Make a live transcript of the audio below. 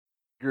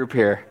Group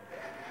here.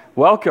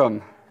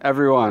 Welcome,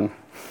 everyone,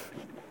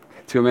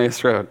 to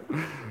Emmaus Road.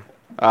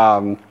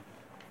 All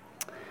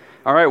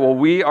right, well,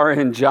 we are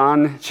in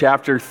John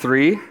chapter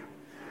 3,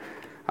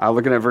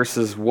 looking at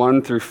verses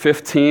 1 through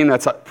 15.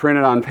 That's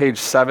printed on page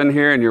 7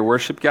 here in your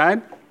worship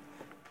guide.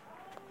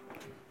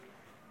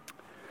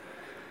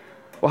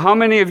 Well, how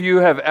many of you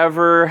have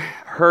ever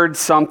heard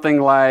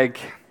something like,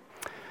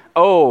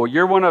 "Oh,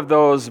 you're one of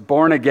those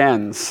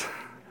born-agains,"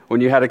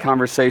 when you had a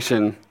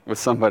conversation with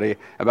somebody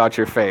about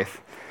your faith?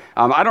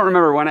 I don't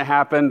remember when it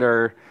happened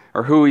or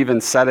who even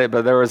said it,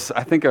 but there was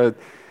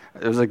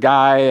a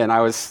guy, and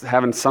I was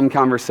having some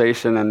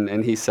conversation,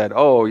 and he said, I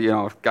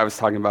was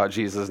talking about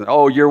Jesus, and,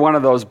 "Oh, you're one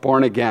of those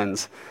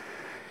born-agains."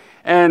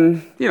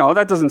 And,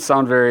 that doesn't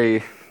sound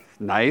very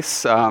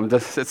nice.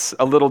 It's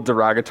a little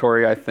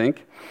derogatory, I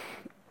think.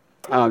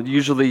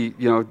 Usually,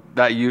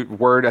 that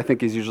word, I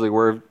think, is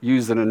usually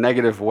used in a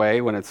negative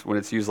way when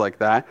it's used like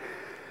that.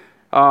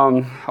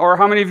 Or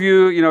how many of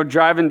you,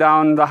 driving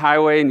down the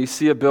highway and you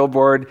see a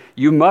billboard,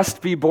 "You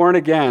must be born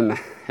again."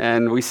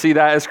 And we see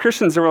that as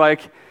Christians, and we're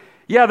like,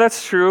 yeah,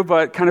 that's true,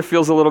 but kind of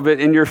feels a little bit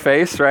in your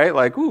face, right?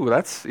 Like, ooh,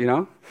 that's,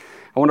 I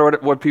wonder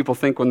what people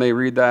think when they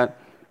read that.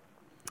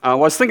 I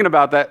was thinking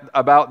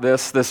about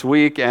this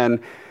week, and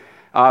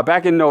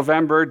back in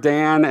November,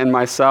 Dan and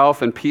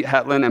myself and Pete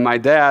Hetland and my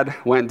dad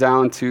went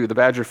down to the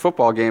Badger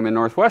football game in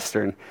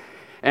Northwestern.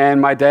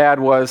 And my dad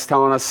was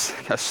telling us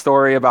a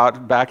story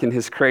about back in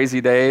his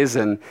crazy days,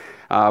 and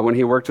when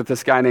he worked with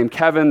this guy named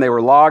Kevin. They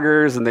were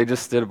loggers, and they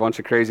just did a bunch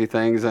of crazy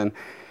things. And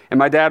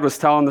my dad was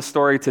telling the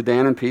story to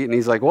Dan and Pete, and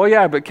he's like, "Well,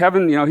 yeah, but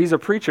Kevin, he's a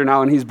preacher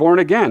now, and he's born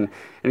again."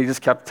 And he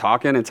just kept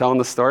talking and telling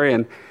the story.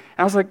 And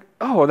I was like,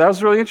 oh, that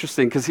was really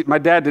interesting, because my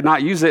dad did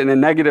not use it in a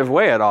negative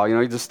way at all.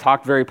 He just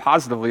talked very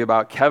positively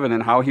about Kevin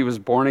and how he was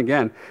born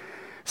again.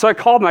 So I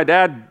called my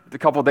dad a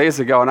couple days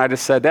ago, and I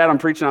just said, "Dad, I'm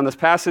preaching on this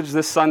passage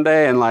this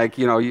Sunday, and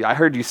I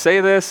heard you say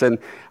this, and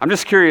I'm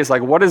just curious,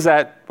 what does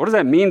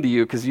that mean to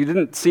you? Because you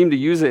didn't seem to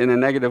use it in a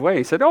negative way."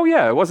 He said, "Oh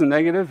yeah, it wasn't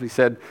negative." He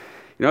said,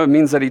 "It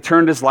means that he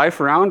turned his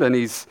life around, and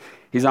he's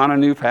on a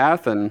new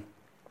path." And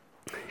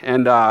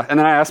then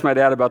I asked my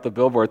dad about the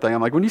billboard thing.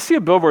 I'm like, "When you see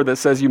a billboard that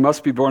says you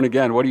must be born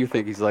again, what do you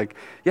think?" He's like,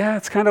 "Yeah,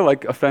 it's kind of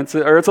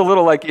offensive, or it's a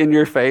little in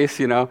your face,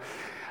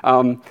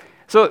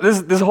 So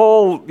this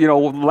whole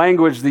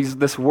language,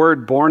 this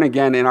word "born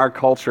again" in our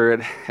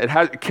culture,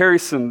 it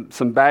carries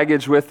some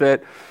baggage with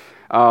it.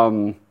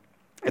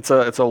 It's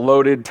a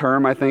loaded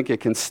term. I think it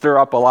can stir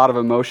up a lot of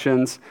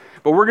emotions.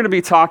 But we're going to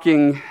be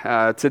talking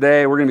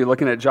today. We're going to be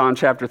looking at John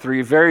chapter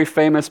 3, very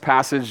famous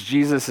passage,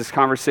 Jesus'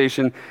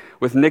 conversation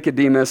with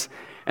Nicodemus.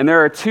 And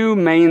there are two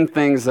main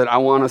things that I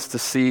want us to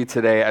see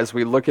today as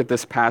we look at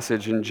this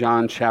passage in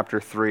John chapter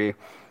 3.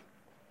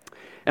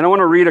 And I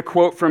want to read a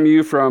quote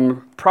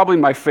from probably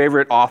my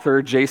favorite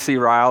author, J.C.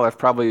 Ryle. I've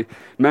probably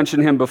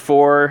mentioned him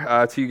before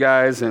to you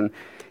guys. And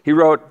he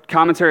wrote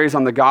commentaries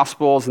on the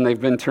Gospels, and they've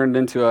been turned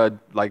into a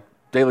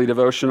daily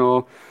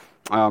devotional.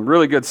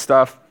 Really good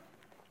stuff.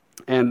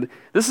 And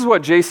this is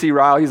what J.C.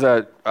 Ryle, he's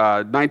a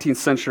 19th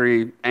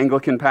century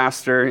Anglican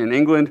pastor in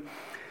England.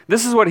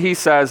 This is what he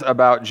says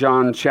about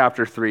John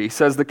chapter 3. He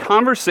says, "The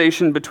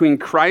conversation between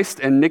Christ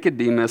and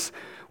Nicodemus,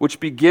 which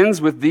begins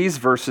with these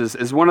verses,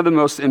 is one of the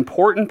most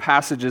important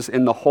passages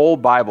in the whole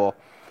Bible.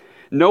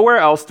 Nowhere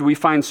else do we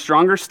find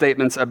stronger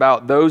statements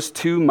about those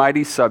two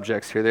mighty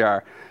subjects." Here they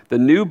are: the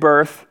new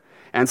birth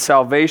and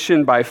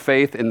salvation by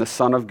faith in the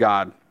Son of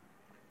God.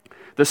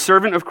 The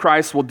servant of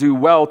Christ will do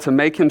well to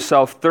make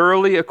himself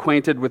thoroughly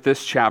acquainted with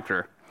this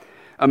chapter.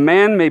 A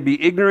man may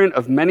be ignorant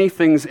of many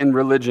things in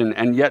religion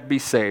and yet be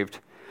saved.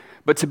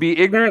 But to be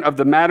ignorant of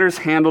the matters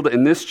handled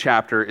in this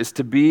chapter is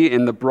to be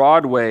in the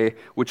broad way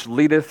which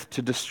leadeth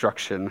to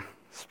destruction.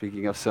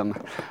 Speaking of some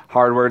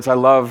hard words, I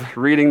love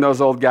reading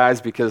those old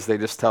guys because they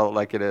just tell it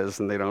like it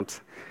is, and they don't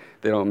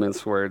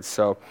mince words.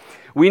 So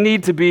we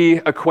need to be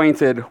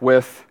acquainted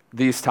with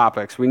these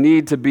topics. We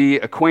need to be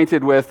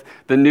acquainted with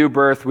the new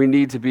birth. We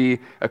need to be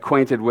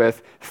acquainted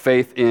with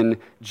faith in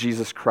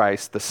Jesus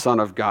Christ, the Son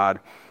of God.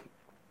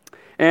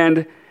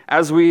 And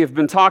as we have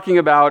been talking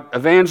about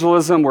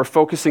evangelism, we're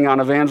focusing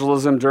on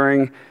evangelism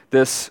during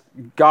this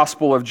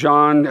Gospel of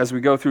John as we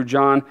go through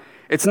John.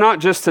 It's not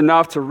just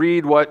enough to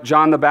read what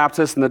John the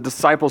Baptist and the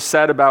disciples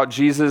said about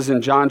Jesus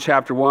in John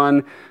chapter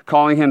 1,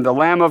 calling him the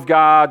Lamb of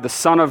God, the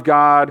Son of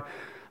God,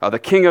 the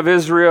King of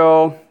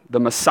Israel, the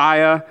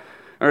Messiah.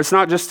 Or it's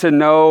not just to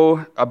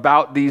know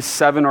about these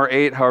 7 or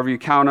 8, however you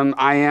count them,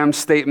 I am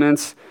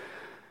statements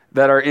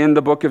that are in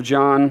the book of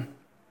John.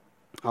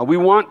 We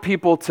want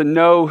people to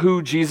know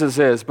who Jesus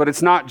is, but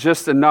it's not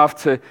just enough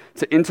to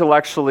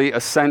intellectually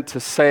assent to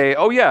say,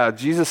 "Oh yeah,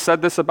 Jesus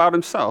said this about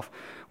himself."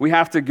 We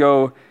have to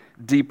go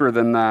deeper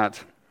than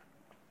that.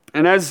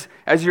 And as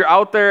you're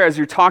out there, as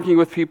you're talking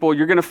with people,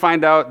 you're going to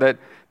find out that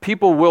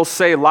people will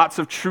say lots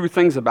of true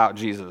things about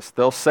Jesus.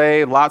 They'll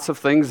say lots of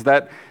things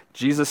that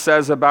Jesus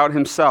says about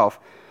himself.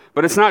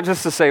 But it's not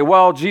just to say,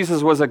 well,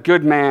 Jesus was a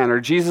good man or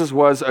Jesus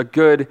was a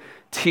good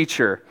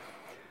teacher.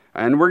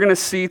 And we're going to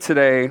see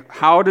today,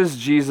 how does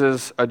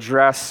Jesus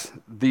address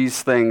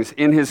these things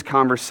in his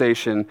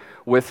conversation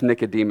with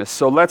Nicodemus?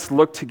 So let's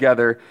look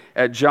together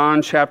at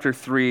John chapter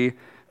 3,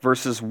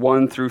 verses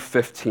 1 through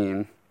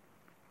 15.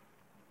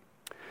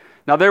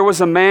 Now there was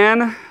a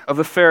man of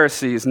the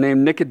Pharisees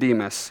named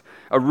Nicodemus,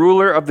 a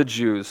ruler of the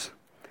Jews.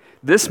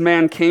 This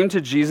man came to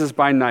Jesus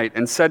by night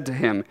and said to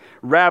him,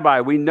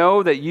 "Rabbi, we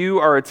know that you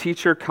are a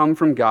teacher come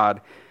from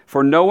God,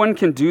 for no one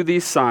can do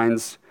these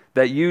signs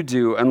that you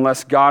do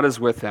unless God is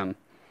with him."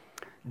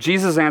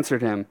 Jesus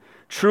answered him,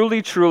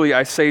 "Truly, truly,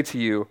 I say to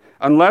you,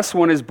 unless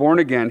one is born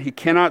again, he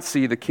cannot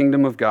see the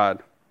kingdom of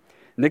God."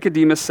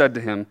 Nicodemus said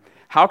to him,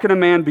 "How can a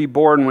man be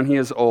born when he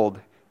is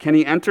old? Can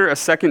he enter a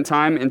second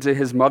time into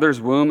his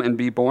mother's womb and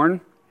be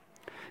born?"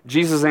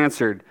 Jesus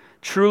answered,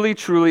 "Truly,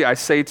 truly, I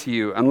say to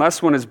you,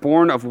 unless one is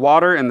born of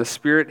water and the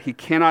Spirit, he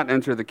cannot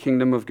enter the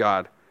kingdom of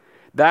God.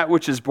 That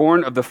which is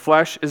born of the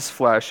flesh is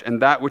flesh,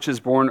 and that which is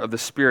born of the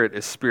Spirit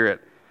is spirit.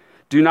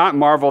 Do not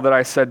marvel that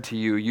I said to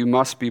you, you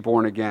must be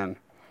born again.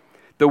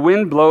 The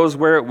wind blows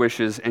where it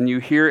wishes, and you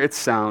hear its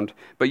sound,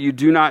 but you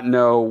do not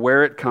know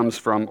where it comes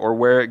from or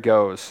where it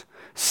goes.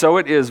 So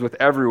it is with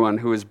everyone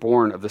who is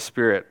born of the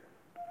Spirit."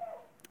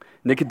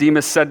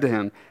 Nicodemus said to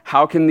him,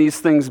 "How can these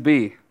things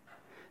be?"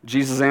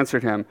 Jesus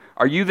answered him,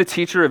 "Are you the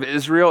teacher of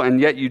Israel,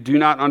 and yet you do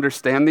not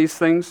understand these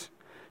things?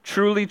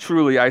 Truly,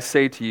 truly, I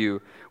say to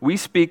you, we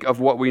speak of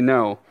what we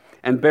know,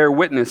 and bear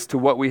witness to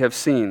what we have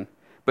seen,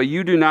 but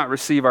you do not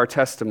receive our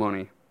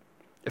testimony.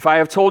 If I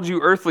have told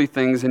you earthly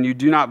things and you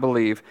do not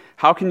believe,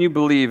 how can you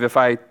believe if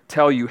I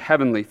tell you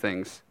heavenly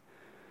things?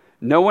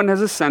 No one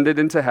has ascended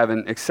into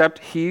heaven except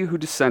he who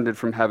descended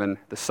from heaven,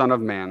 the Son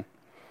of Man.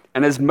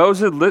 And as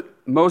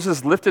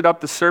Moses lifted up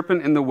the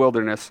serpent in the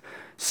wilderness,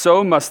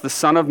 so must the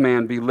Son of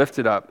Man be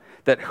lifted up,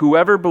 that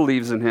whoever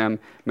believes in him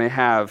may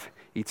have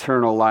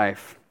eternal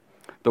life."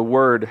 The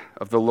word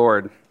of the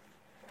Lord.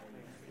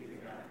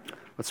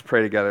 Let's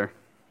pray together.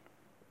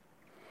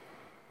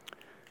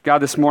 God,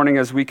 this morning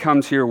as we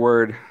come to your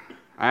word,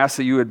 I ask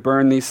that you would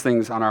burn these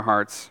things on our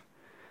hearts,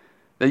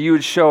 that you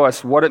would show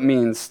us what it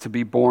means to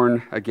be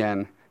born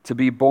again, to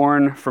be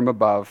born from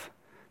above,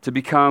 to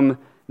become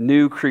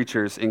new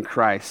creatures in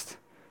Christ,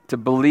 to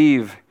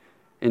believe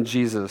in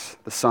Jesus,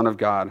 the Son of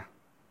God.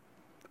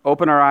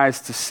 Open our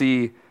eyes to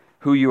see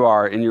who you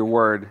are in your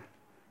word,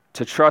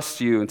 to trust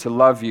you and to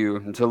love you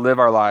and to live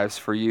our lives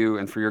for you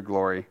and for your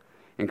glory.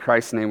 In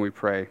Christ's name we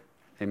pray.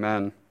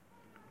 Amen.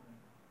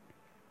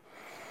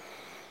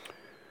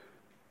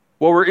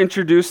 Well, we're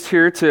introduced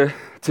here to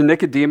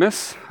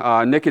Nicodemus.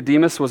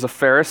 Nicodemus was a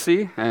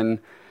Pharisee, and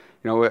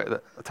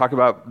talk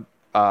about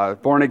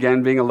born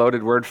again being a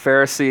loaded word.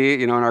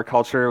 Pharisee, in our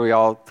culture, we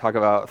all talk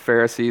about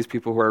Pharisees,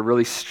 people who are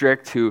really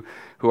strict, who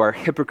are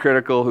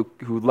hypocritical,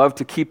 who love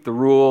to keep the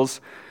rules.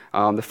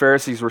 The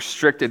Pharisees were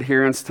strict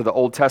adherents to the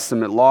Old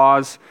Testament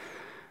laws,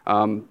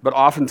 but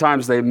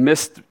oftentimes they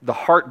missed the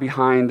heart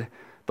behind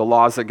the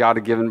laws that God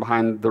had given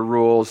behind the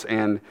rules,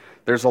 and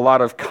there's a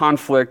lot of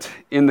conflict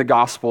in the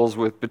Gospels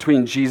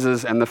between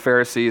Jesus and the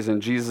Pharisees,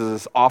 and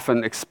Jesus is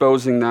often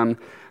exposing them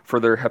for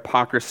their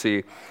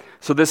hypocrisy.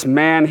 So this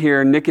man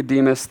here,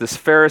 Nicodemus, this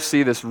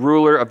Pharisee, this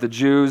ruler of the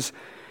Jews,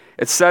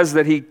 it says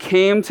that he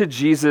came to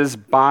Jesus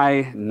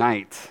by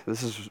night.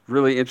 This is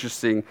really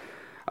interesting.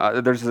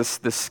 There's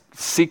this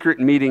secret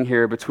meeting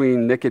here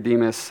between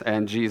Nicodemus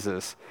and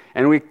Jesus.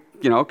 And we,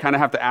 kind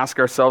of have to ask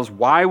ourselves,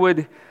 why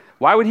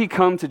would he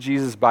come to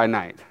Jesus by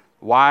night?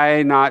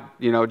 Why not,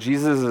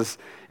 Jesus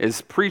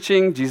is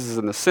preaching, Jesus is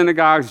in the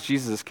synagogues,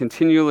 Jesus is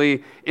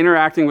continually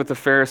interacting with the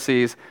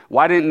Pharisees.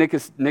 Why didn't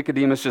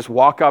Nicodemus just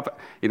walk up,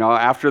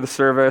 after the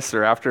service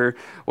or after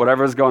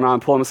whatever's going on,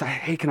 pull him aside,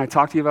 "Hey, can I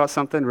talk to you about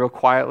something?" real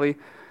quietly?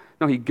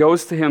 No, he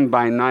goes to him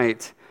by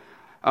night,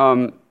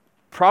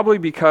 probably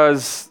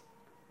because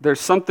there's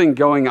something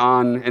going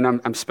on, and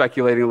I'm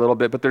speculating a little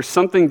bit, but there's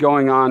something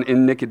going on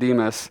in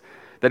Nicodemus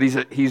that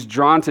he's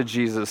drawn to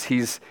Jesus.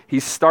 He's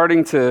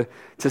starting to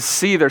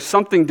see there's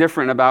something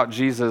different about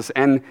Jesus.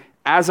 And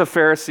as a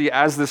Pharisee,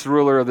 as this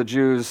ruler of the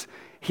Jews,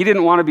 he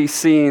didn't want to be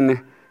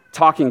seen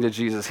talking to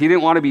Jesus. He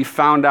didn't want to be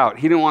found out.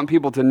 He didn't want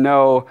people to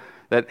know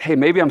that, hey,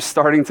 maybe I'm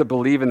starting to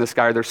believe in this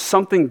guy. Or there's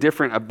something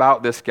different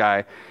about this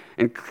guy.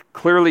 And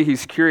clearly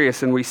he's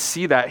curious, and we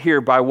see that here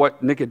by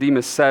what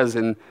Nicodemus says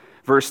in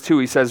verse 2.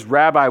 He says,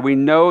 "Rabbi, we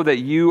know that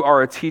you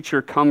are a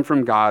teacher come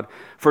from God,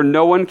 for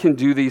no one can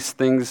do these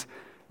signs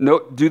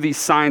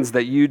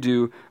that you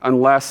do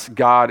unless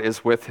God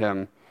is with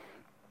him."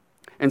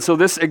 And so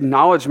this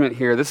acknowledgement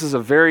here, this is a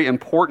very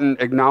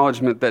important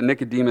acknowledgement that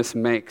Nicodemus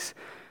makes.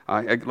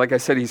 Like I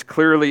said, he's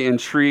clearly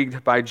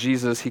intrigued by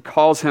Jesus. He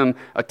calls him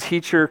a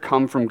teacher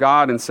come from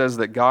God and says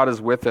that God is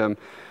with him.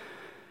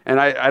 And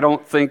I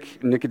don't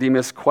think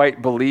Nicodemus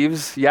quite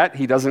believes yet.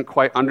 He doesn't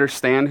quite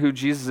understand who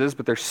Jesus is,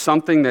 but there's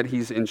something that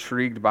he's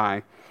intrigued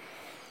by.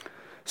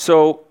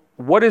 So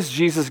what is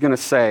Jesus going to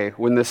say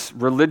when this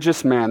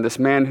religious man, this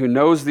man who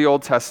knows the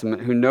Old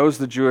Testament, who knows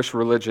the Jewish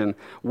religion,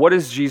 what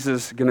is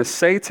Jesus going to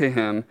say to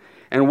him,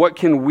 and what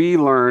can we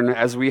learn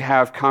as we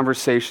have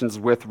conversations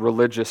with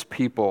religious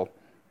people?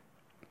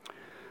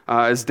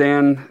 As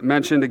Dan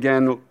mentioned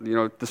again,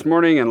 this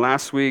morning and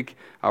last week,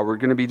 we're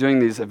going to be doing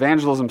these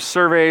evangelism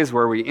surveys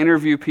where we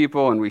interview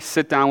people and we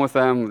sit down with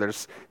them.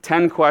 There's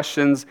 10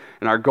 questions,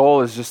 and our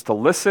goal is just to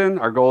listen.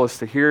 Our goal is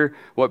to hear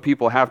what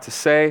people have to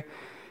say.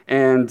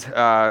 And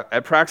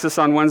at Praxis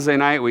on Wednesday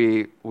night,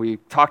 we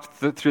talked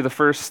through the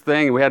first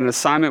thing. We had an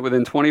assignment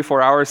within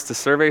 24 hours to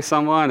survey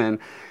someone, and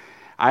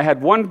I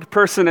had one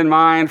person in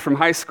mind from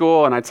high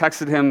school, and I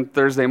texted him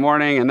Thursday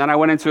morning, and then I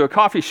went into a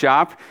coffee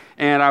shop,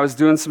 and I was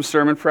doing some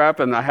sermon prep,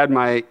 and I had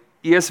my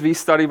ESV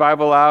study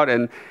Bible out,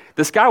 and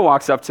this guy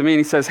walks up to me, and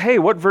he says, "Hey,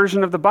 what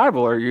version of the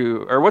Bible are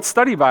you, or what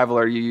study Bible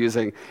are you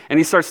using?" And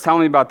he starts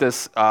telling me about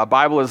this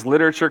Bible as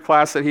literature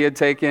class that he had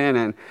taken,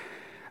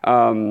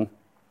 and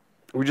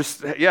we were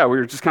just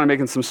kind of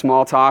making some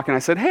small talk, and I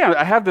said, "Hey,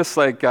 I have this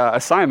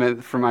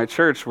assignment for my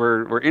church.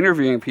 We're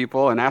interviewing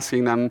people and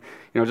asking them,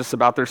 just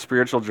about their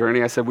spiritual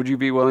journey." I said, "Would you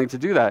be willing to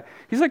do that?"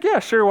 He's like, "Yeah,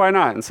 sure, why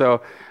not?" And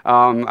so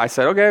I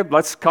said, "Okay,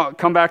 let's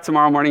come back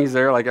tomorrow morning." He's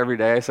there like every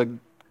day. I said,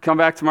 "Come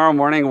back tomorrow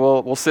morning.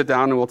 We'll sit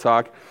down and we'll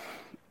talk."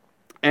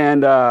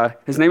 And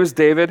his name is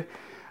David.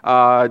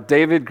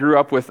 David grew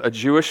up with a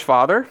Jewish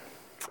father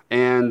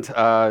and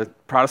a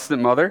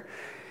Protestant mother.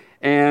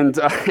 And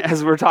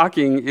as we're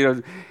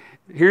talking,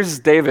 here's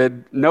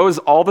David, knows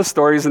all the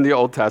stories in the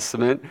Old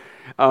Testament,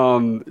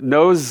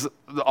 knows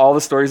all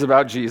the stories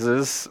about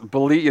Jesus,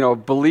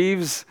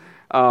 believes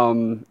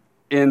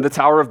in the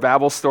Tower of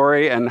Babel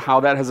story and how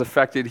that has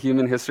affected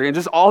human history, and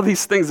just all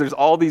these things. There's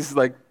all these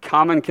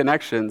common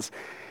connections.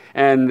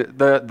 And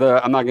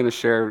I'm not going to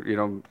share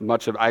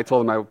much of. I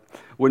told him I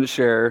wouldn't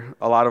share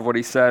a lot of what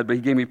he said, but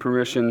he gave me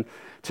permission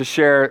to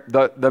share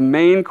the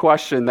main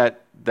question that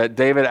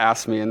David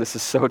asked me, and this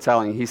is so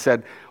telling. He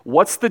said,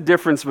 "What's the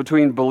difference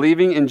between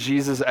believing in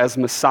Jesus as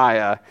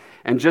Messiah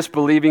and just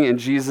believing in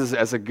Jesus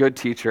as a good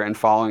teacher and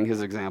following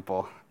his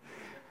example?"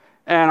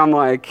 And I'm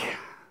like,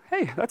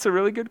 hey, that's a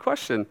really good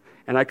question.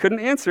 And I couldn't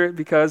answer it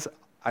because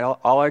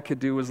all I could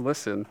do was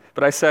listen.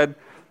 But I said,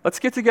 let's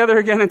get together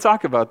again and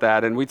talk about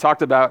that. And we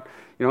talked about,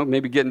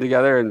 maybe getting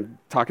together and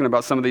talking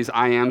about some of these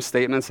I am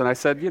statements. And I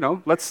said,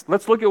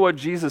 let's look at what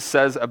Jesus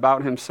says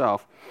about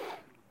himself.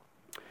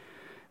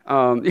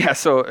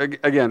 So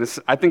again,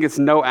 I think it's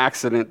no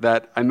accident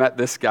that I met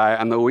this guy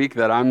on the week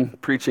that I'm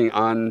preaching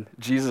on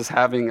Jesus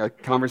having a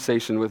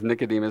conversation with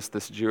Nicodemus,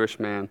 this Jewish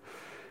man.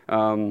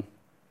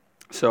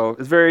 So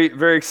it's very,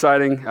 very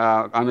exciting.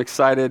 I'm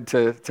excited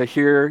to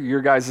hear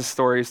your guys'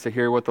 stories, to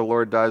hear what the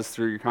Lord does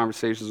through your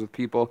conversations with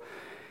people.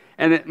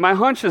 And my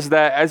hunch is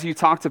that as you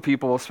talk to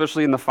people,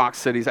 especially in the Fox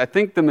cities, I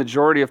think the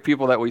majority of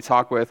people that we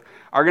talk with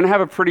are going to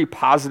have a pretty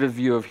positive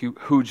view of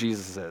who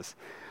Jesus is.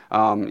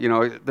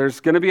 There's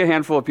going to be a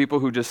handful of people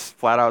who just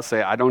flat out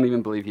say, "I don't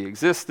even believe he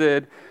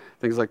existed,"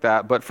 things like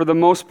that. But for the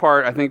most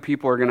part, I think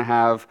people are going to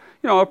have,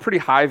 a pretty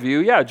high view.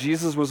 Yeah,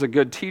 Jesus was a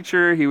good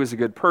teacher. He was a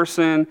good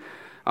person.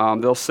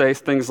 They'll say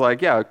things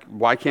like, "Yeah,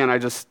 why can't I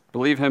just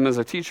believe him as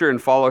a teacher and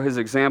follow his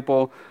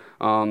example?"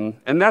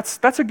 And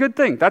that's a good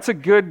thing. That's a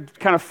good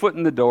kind of foot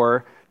in the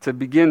door to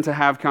begin to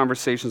have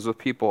conversations with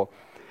people.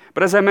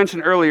 But as I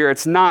mentioned earlier,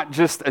 it's not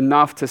just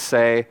enough to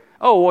say,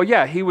 "Oh, well,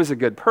 yeah, he was a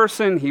good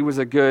person. He was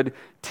a good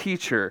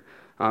teacher."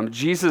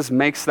 Jesus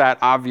makes that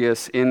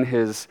obvious in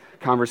his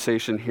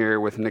conversation here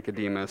with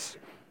Nicodemus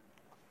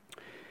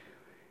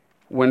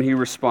when he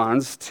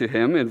responds to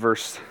him in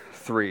verse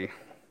 3.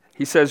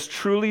 He says,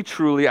 "Truly,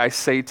 truly, I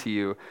say to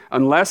you,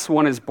 unless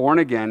one is born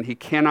again, he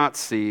cannot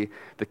see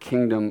the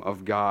kingdom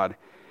of God."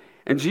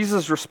 And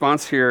Jesus'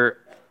 response here,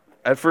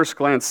 at first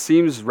glance,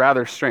 seems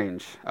rather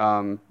strange.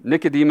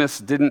 Nicodemus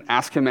didn't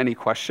ask him any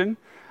question.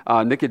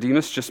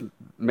 Nicodemus just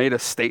made a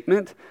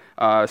statement.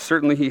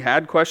 Certainly he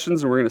had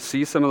questions, and we're going to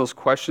see some of those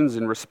questions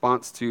in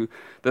response to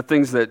the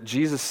things that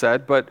Jesus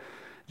said. But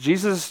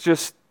Jesus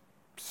just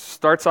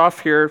starts off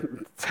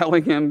here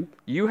telling him,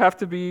 you have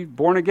to be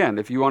born again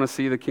if you want to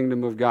see the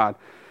kingdom of God.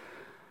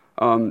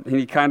 And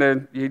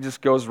he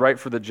just goes right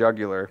for the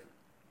jugular.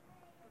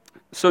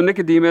 So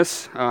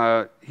Nicodemus,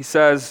 he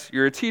says,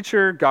 "You're a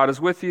teacher, God is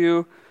with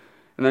you."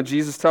 And then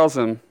Jesus tells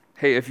him,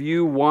 hey, if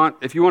you want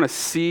to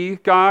see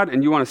God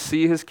and you want to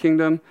see his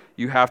kingdom,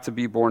 you have to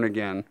be born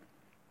again.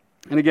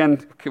 And again,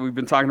 we've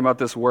been talking about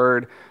this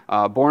word,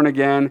 born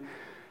again.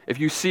 If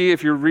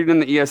you're reading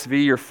the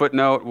ESV, your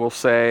footnote will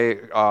say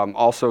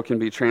also can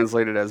be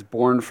translated as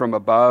born from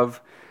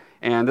above.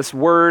 And this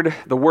word,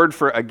 the word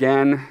for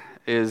again,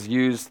 is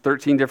used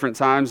 13 different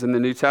times in the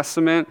New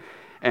Testament.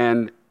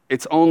 And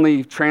it's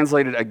only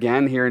translated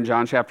again here in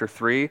John chapter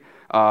 3.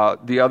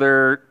 The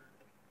other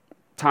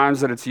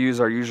times that it's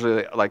used are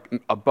usually like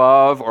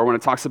above, or when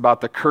it talks about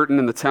the curtain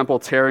in the temple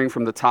tearing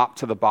from the top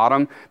to the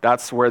bottom,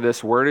 that's where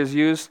this word is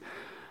used.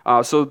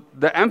 So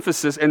the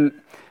emphasis, and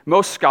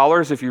most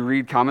scholars, if you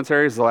read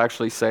commentaries, they'll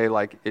actually say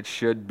like it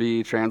should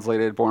be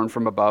translated born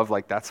from above,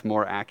 like that's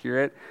more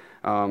accurate.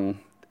 And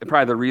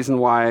probably the reason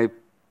why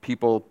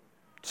people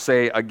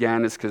say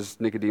again is because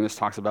Nicodemus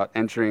talks about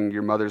entering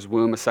your mother's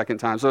womb a second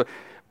time. So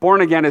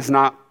born again is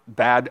not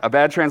bad. A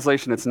bad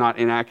translation, it's not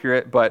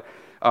inaccurate, but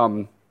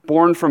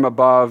born from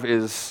above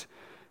is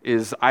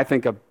is I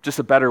think, just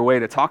a better way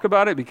to talk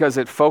about it because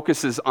it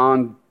focuses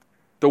on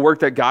the work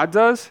that God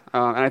does.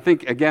 And I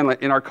think, again,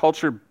 like in our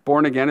culture,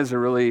 born again is a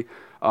really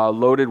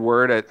loaded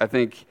word. I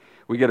think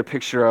we get a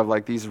picture of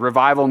like these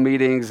revival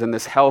meetings and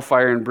this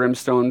hellfire and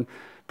brimstone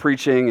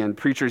preaching and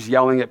preachers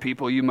yelling at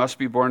people, you must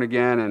be born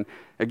again. And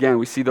again,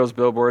 we see those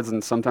billboards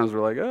and sometimes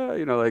we're like,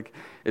 like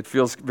it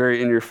feels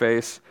very in your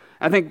face.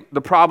 I think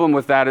the problem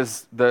with that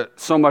is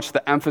so much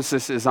the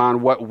emphasis is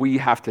on what we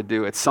have to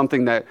do. It's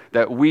something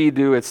that we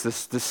do. It's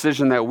this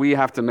decision that we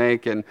have to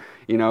make. And,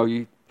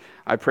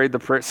 I prayed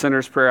the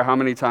sinner's prayer how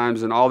many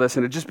times and all this,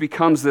 and it just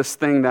becomes this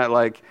thing that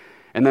like,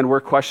 and then we're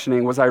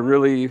questioning, was I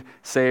really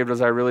saved?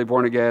 Was I really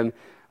born again?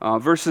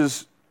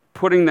 Versus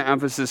putting the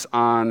emphasis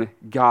on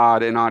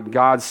God and on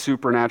God's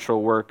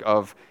supernatural work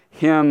of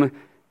Him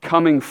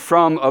coming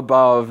from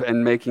above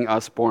and making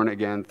us born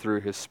again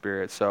through His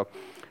Spirit. So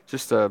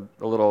just a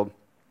little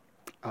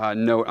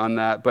note on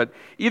that. But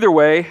either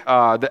way,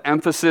 the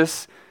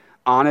emphasis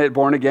on it,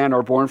 born again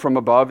or born from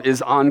above,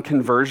 is on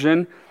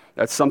conversion.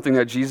 That's something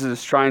that Jesus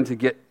is trying to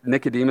get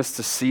Nicodemus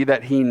to see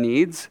that he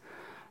needs.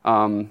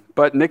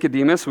 But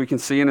Nicodemus, we can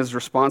see in his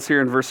response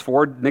here in verse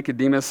 4,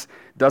 Nicodemus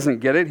doesn't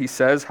get it. He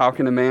says, how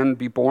can a man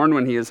be born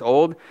when he is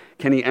old?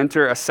 Can he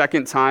enter a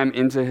second time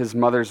into his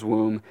mother's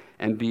womb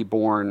and be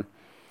born?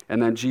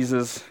 And then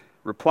Jesus'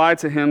 reply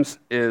to him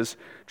is,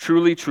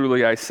 truly,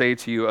 truly, I say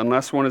to you,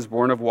 unless one is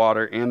born of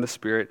water and the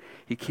Spirit,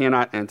 he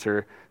cannot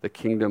enter the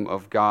kingdom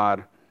of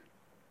God.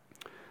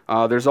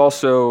 There's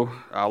also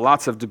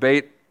lots of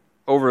debate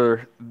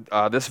over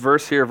this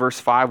verse here, verse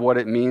 5, what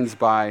it means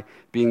by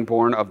being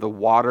born of the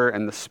water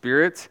and the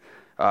Spirit.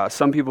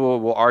 Some people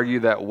will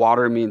argue that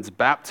water means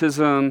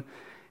baptism,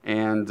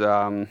 and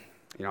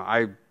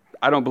I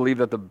don't believe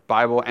that the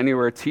Bible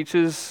anywhere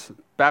teaches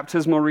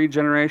baptismal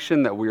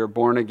regeneration, that we are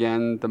born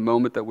again the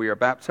moment that we are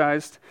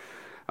baptized.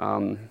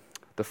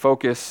 The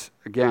focus,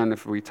 again,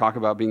 if we talk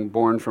about being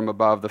born from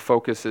above, the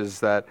focus is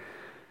that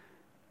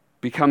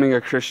becoming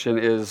a Christian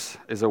is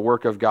a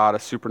work of God, a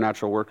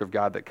supernatural work of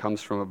God that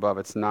comes from above.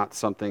 It's not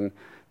something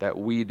that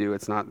we do.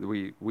 It's not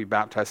we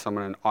baptize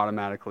someone and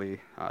automatically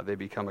they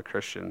become a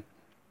Christian.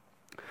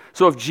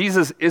 So if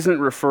Jesus isn't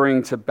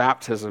referring to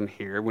baptism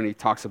here when he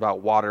talks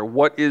about water,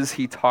 what is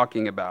he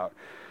talking about?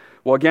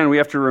 Well, again, we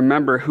have to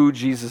remember who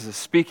Jesus is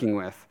speaking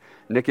with.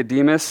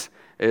 Nicodemus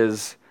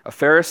is a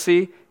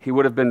Pharisee. He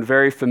would have been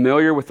very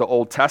familiar with the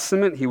Old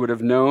Testament. He would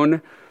have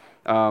known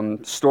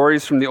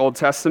stories from the Old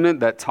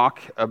Testament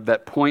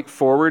that point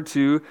forward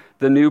to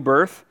the new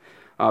birth.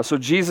 So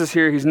Jesus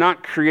here, he's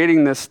not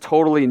creating this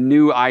totally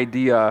new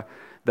idea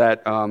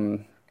that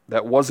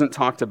wasn't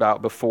talked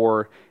about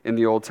before in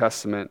the Old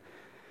Testament.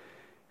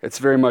 It's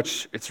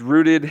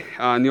rooted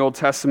in the Old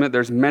Testament.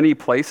 There's many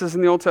places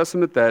in the Old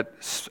Testament that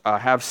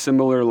have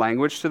similar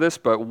language to this,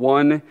 but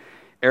one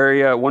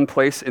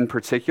place in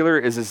particular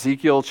is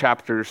Ezekiel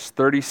chapters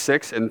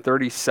 36 and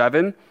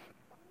 37.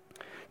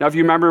 Now, if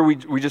you remember, we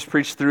just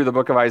preached through the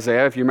book of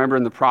Isaiah. If you remember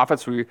in the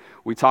prophets, we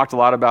talked a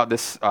lot about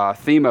this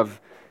theme of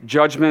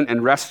judgment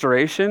and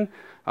restoration.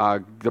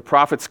 The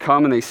prophets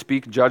come and they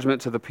speak judgment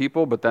to the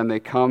people, but then they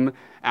come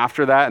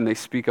after that and they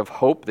speak of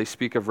hope. They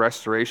speak of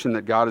restoration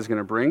that God is going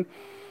to bring.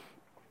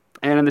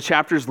 And in the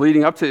chapters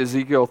leading up to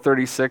Ezekiel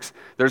 36,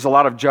 there's a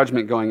lot of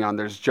judgment going on.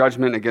 There's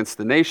judgment against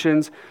the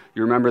nations.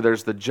 You remember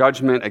there's the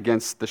judgment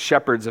against the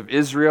shepherds of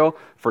Israel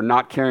for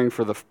not caring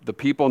for the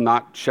people,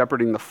 not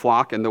shepherding the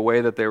flock in the way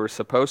that they were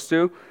supposed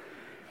to.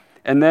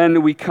 And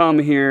then we come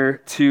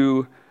here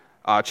to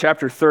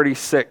chapter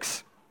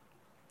 36.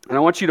 And I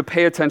want you to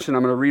pay attention.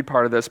 I'm going to read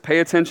part of this. Pay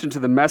attention to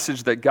the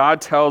message that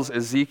God tells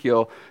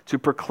Ezekiel to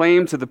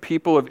proclaim to the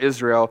people of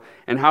Israel,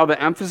 and how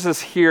the emphasis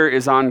here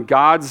is on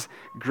God's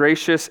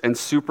gracious and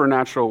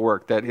supernatural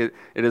work, that it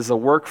is a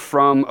work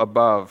from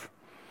above.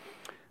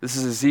 This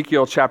is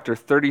Ezekiel chapter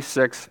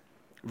 36,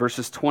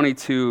 verses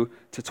 22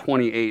 to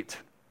 28.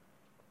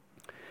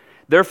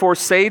 Therefore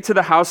say to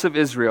the house of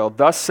Israel,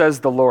 thus says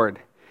the Lord,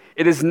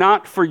 it is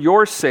not for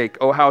your sake,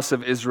 O house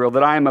of Israel,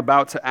 that I am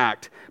about to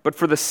act, but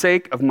for the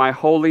sake of my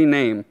holy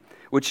name,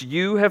 which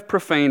you have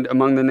profaned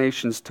among the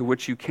nations to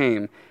which you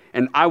came.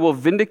 And I will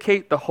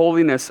vindicate the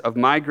holiness of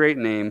my great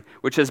name,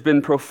 which has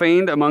been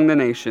profaned among the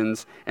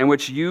nations, and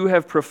which you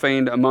have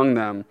profaned among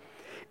them.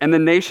 And the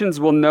nations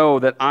will know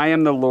that I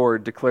am the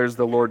Lord, declares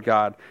the Lord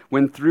God,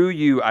 when through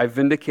you I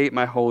vindicate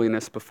my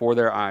holiness before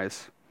their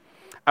eyes.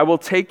 I will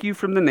take you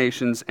from the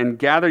nations and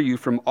gather you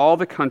from all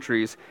the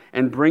countries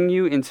and bring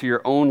you into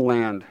your own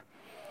land.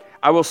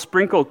 I will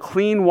sprinkle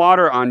clean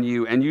water on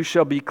you, and you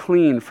shall be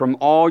clean from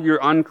all your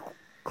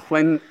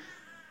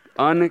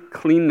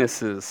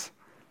uncleannesses.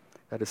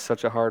 That is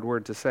such a hard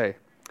word to say.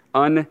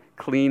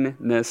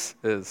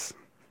 Uncleannesses.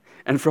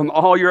 And from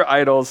all your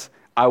idols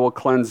I will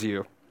cleanse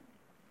you.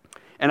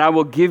 And I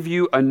will give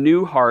you a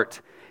new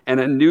heart, and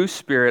a new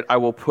spirit I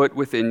will put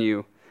within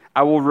you.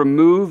 I will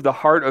remove the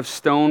heart of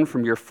stone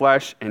from your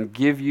flesh and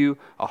give you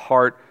a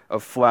heart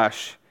of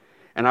flesh.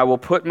 and I will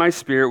put my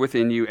spirit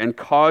within you and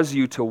cause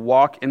you to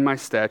walk in my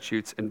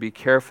statutes and be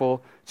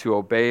careful to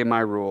obey my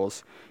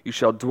rules. You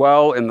shall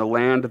dwell in the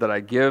land that I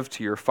give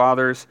to your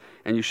fathers,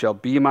 and you shall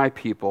be my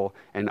people,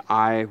 and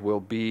I will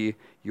be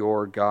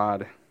your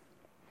God."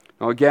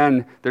 Now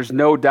again, there's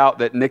no doubt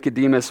that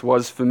Nicodemus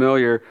was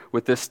familiar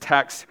with this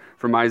text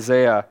from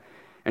Isaiah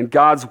and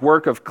God's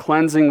work of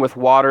cleansing with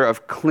water,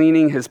 of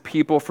cleaning his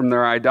people from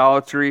their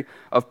idolatry,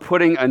 of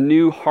putting a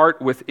new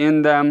heart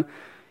within them.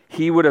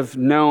 He would have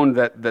known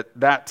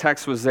that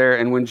text was there.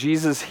 And when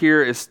Jesus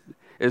here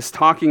is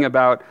talking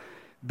about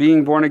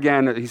being born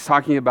again, he's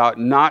talking about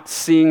not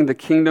seeing the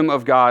kingdom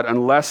of God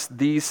unless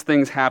these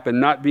things happen,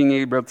 not being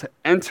able to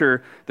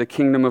enter the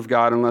kingdom of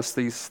God unless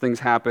these things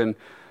happen.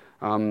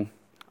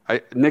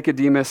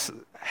 Nicodemus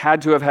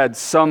had to have had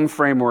some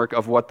framework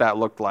of what that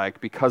looked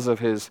like because of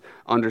his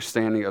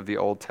understanding of the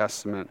Old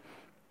Testament.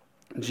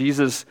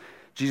 Jesus'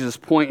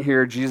 point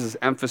here, Jesus'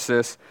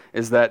 emphasis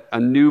is that a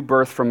new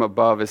birth from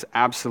above is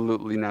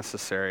absolutely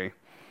necessary.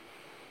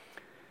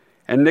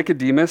 And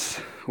Nicodemus,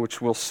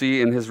 which we'll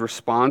see in his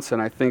response, and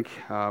I think,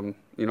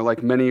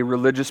 like many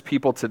religious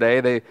people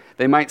today,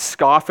 they might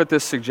scoff at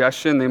this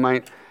suggestion. They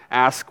might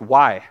ask,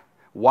 why?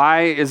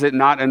 Why is it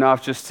not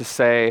enough just to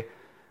say,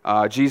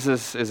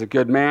 Jesus is a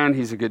good man,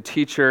 he's a good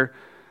teacher?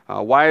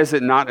 Why is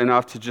it not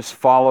enough to just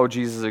follow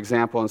Jesus'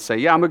 example and say,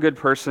 yeah, I'm a good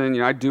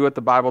person, I do what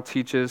the Bible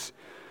teaches?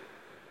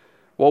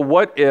 Well,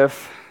 what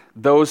if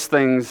those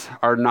things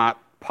are not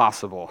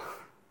possible?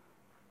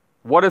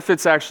 What if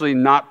it's actually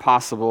not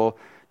possible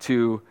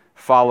to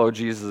follow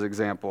Jesus'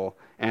 example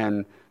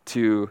and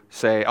to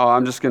say, oh,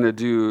 I'm just going to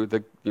do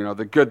the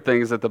good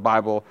things that the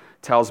Bible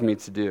tells me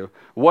to do?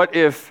 What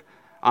if,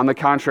 on the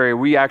contrary,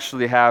 we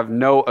actually have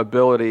no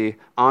ability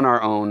on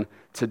our own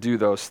to do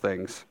those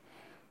things?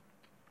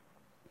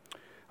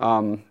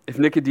 If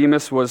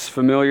Nicodemus was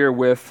familiar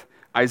with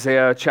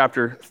Isaiah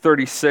chapter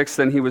 36,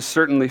 then he was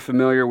certainly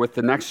familiar with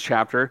the next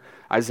chapter,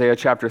 Isaiah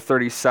chapter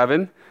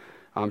 37.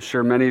 I'm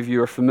sure many of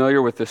you are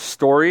familiar with this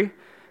story.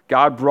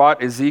 God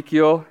brought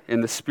Ezekiel in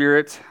the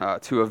spirit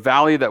to a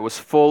valley that was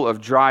full of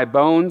dry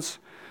bones.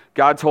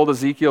 God told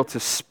Ezekiel to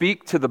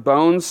speak to the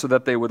bones so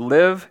that they would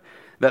live,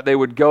 that they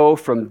would go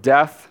from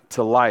death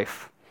to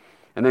life.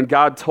 And then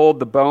God told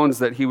the bones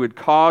that he would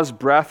cause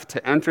breath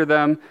to enter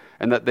them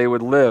and that they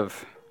would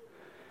live.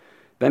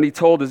 Then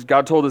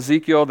God told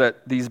Ezekiel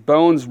that these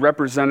bones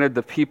represented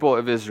the people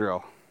of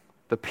Israel.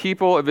 The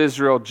people of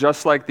Israel,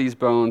 just like these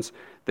bones,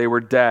 they were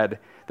dead.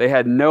 They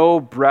had no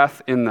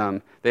breath in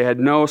them. They had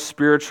no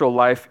spiritual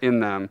life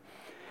in them.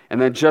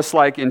 And then just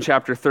like in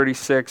chapter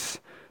 36,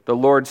 the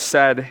Lord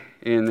said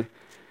in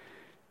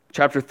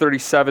chapter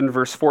 37,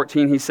 verse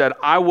 14, he said,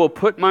 "I will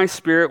put my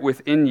spirit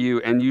within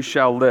you, and you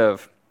shall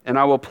live, and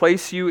I will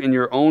place you in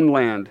your own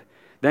land.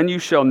 Then you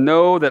shall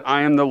know that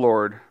I am the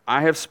Lord.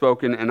 I have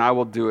spoken, and I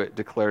will do it,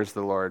 declares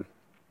the Lord."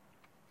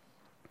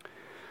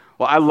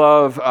 Well, I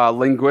love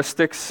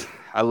linguistics.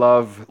 I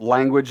love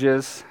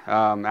languages.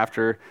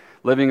 After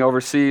living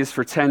overseas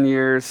for 10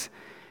 years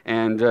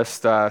and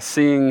just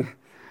seeing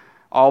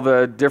all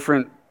the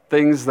different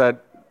things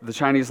that the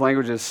Chinese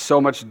language is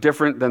so much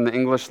different than the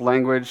English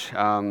language.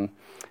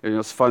 It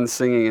was fun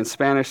singing in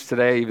Spanish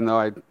today, even though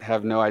I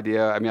have no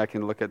idea. I mean, I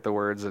can look at the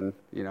words and,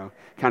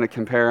 kind of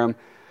compare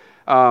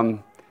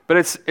them. But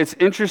it's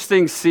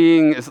interesting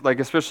seeing, like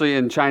especially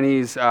in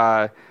Chinese,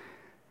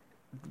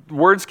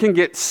 words can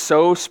get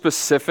so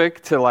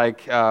specific to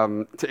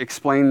to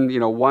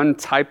explain one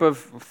type of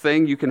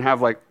thing. You can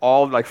have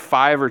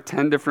 5 or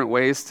 10 different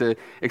ways to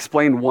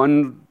explain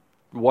one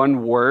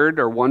word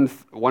or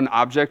one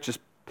object, just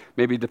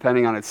maybe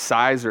depending on its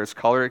size or its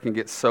color. It can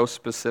get so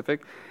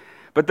specific.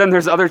 But then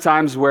there's other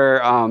times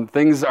where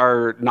things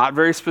are not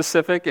very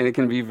specific and it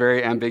can be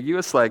very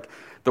ambiguous. Like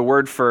the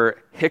word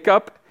for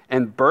hiccup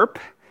and burp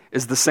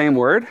is the same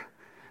word.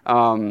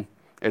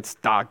 It's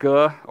da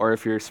ge, or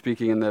if you're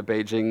speaking in the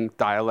Beijing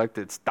dialect,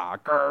 it's da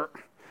ge.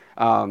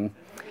 I'm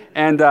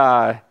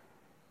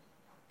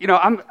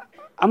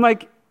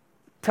like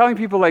telling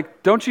people,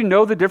 don't you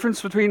know the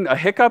difference between a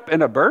hiccup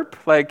and a burp?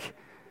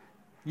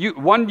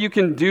 One you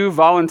can do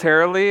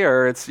voluntarily,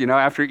 or it's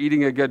after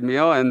eating a good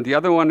meal, and the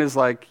other one is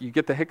you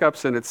get the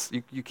hiccups and it's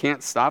you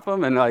can't stop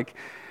them, and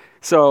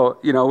so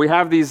we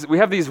have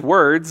these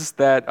words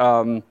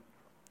that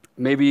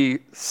maybe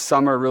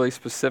some are really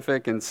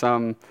specific and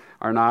some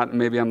are not.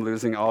 Maybe I'm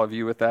losing all of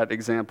you with that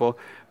example,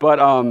 but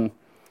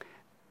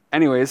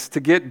anyways, to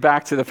get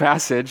back to the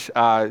passage,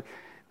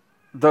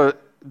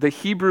 the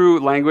Hebrew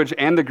language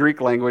and the Greek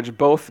language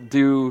both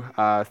do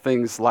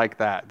things like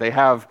that. They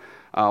have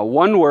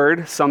one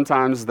word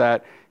sometimes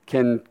that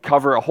can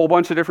cover a whole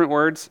bunch of different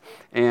words.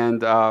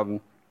 And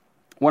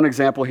one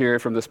example here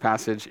from this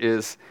passage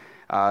is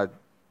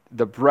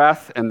the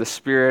breath and the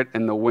spirit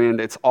and the wind.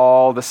 It's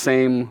all the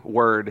same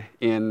word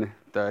in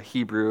the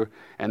Hebrew,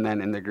 and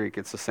then in the Greek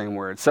it's the same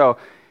word. So,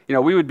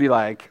 we would be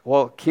like,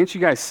 well, can't you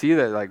guys see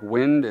that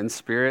wind and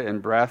spirit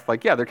and breath,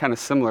 yeah, they're kind of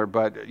similar,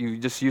 but you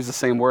just use the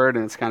same word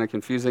and it's kind of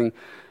confusing.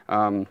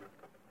 But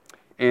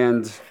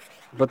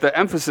the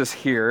emphasis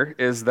here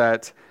is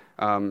that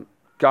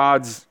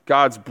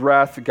God's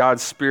breath,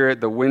 God's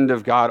Spirit, the wind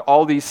of God.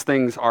 All these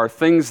things are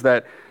things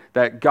that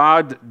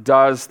God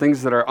does,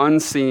 things that are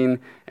unseen,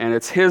 and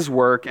it's his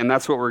work, and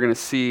that's what we're going to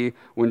see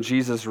when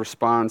Jesus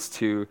responds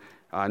to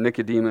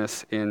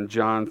Nicodemus in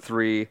John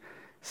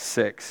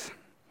 3:6.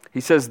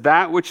 He says,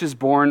 "That which is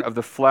born of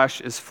the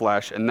flesh is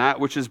flesh, and that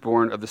which is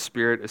born of the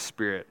Spirit is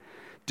spirit.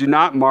 Do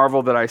not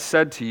marvel that I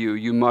said to you,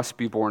 you must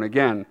be born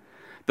again.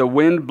 The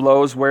wind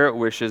blows where it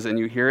wishes, and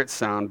you hear its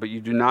sound, but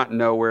you do not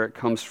know where it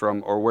comes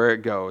from or where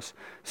it goes.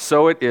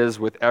 So it is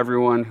with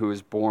everyone who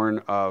is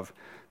born of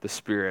the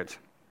Spirit."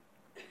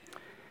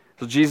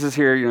 So Jesus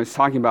here, he's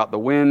talking about the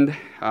wind.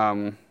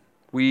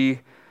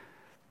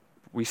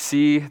 We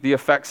see the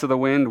effects of the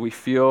wind. We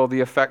feel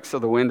the effects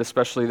of the wind,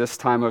 especially this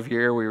time of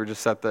year. We were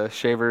just at the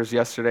Shavers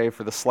yesterday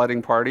for the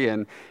sledding party,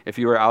 and if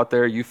you were out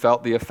there, you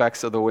felt the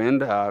effects of the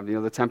wind.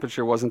 The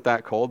temperature wasn't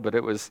that cold, but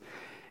it was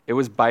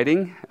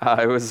biting.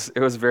 It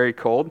was very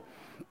cold,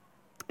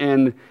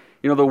 and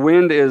the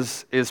wind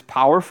is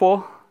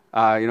powerful.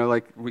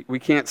 We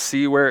can't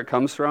see where it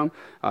comes from.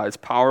 It's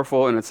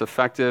powerful and it's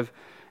effective,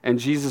 and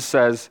Jesus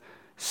says,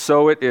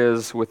 "So it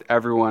is with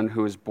everyone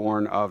who is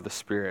born of the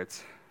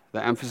Spirit."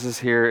 The emphasis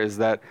here is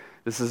that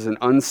this is an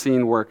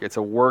unseen work. It's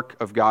a work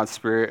of God's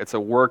Spirit. It's a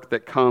work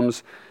that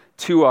comes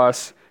to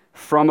us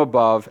from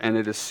above, and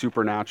it is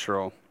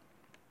supernatural.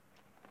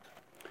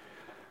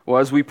 Well,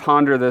 as we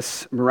ponder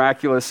this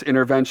miraculous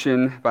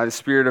intervention by the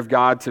Spirit of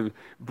God to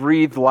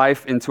breathe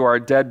life into our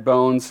dead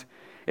bones,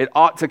 it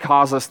ought to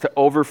cause us to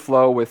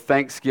overflow with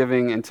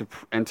thanksgiving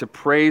and to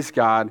praise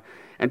God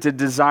and to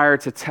desire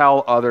to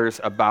tell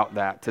others about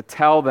that, to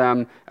tell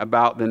them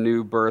about the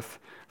new birth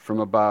from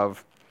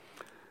above.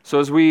 So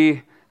as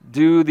we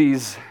do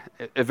these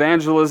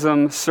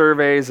evangelism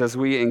surveys, as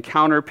we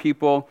encounter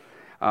people,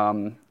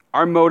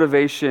 our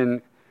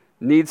motivation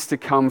needs to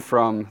come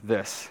from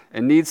this.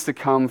 It needs to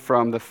come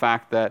from the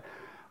fact that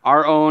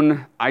our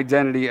own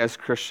identity as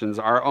Christians,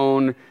 our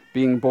own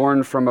being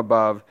born from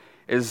above,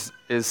 is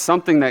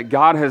something that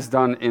God has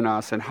done in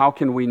us, and how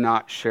can we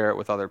not share it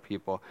with other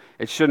people?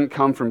 It shouldn't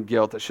come from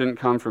guilt. It shouldn't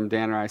come from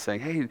Dan or I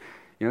saying, "Hey,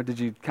 did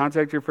you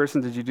contact your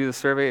person? Did you do the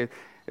survey?"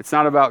 It's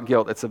not about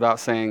guilt. It's about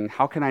saying,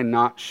 how can I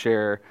not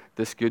share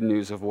this good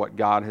news of what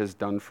God has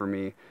done for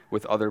me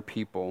with other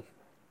people?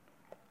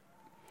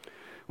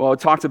 Well, it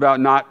talked about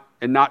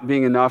not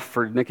being enough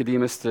for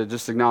Nicodemus to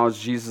just acknowledge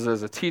Jesus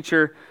as a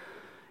teacher.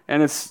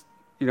 And it's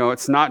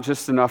not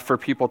just enough for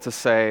people to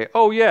say,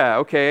 "Oh yeah,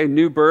 okay,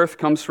 new birth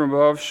comes from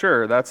above.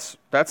 Sure,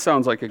 that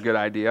sounds like a good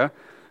idea."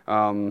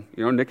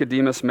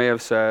 Nicodemus may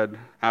have said,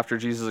 after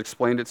Jesus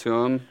explained it to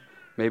him,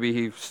 maybe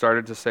he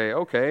started to say,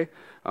 "Okay,"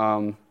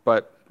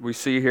 but we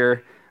see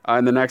here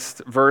in the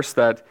next verse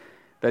that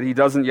he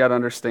doesn't yet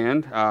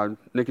understand.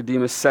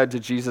 Nicodemus said to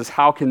Jesus,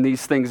 "How can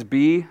these things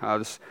be?"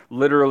 This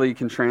literally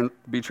can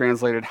be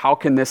translated, "How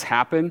can this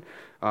happen?"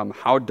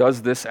 How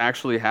does this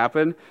actually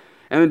happen?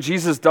 And then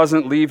Jesus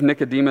doesn't leave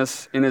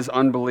Nicodemus in his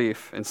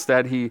unbelief.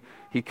 Instead, he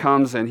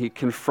comes and he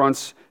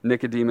confronts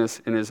Nicodemus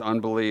in his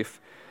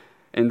unbelief.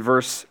 In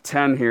verse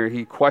 10 here,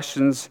 he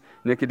questions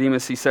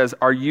Nicodemus. He says,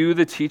 "Are you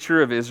the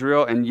teacher of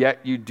Israel, and yet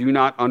you do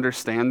not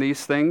understand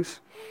these things?"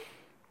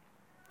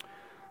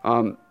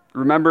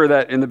 Remember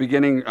that in the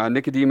beginning,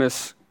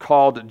 Nicodemus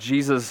called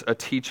Jesus a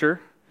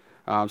teacher.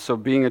 So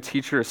being a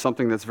teacher is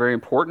something that's very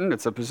important.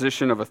 It's a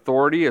position of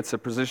authority. It's a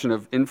position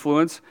of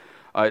influence.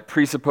 It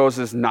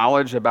presupposes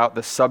knowledge about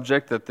the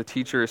subject that the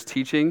teacher is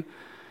teaching.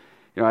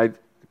 I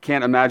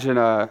can't imagine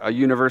a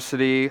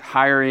university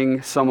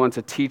hiring someone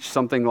to teach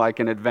something like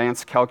an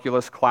advanced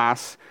calculus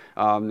class.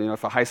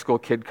 If a high school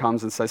kid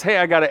comes and says, "Hey,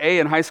 I got an A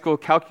in high school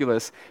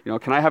calculus,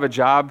 can I have a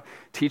job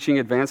teaching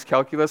advanced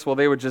calculus?" Well,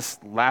 they would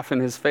just laugh in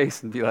his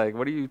face and be like,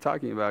 "What are you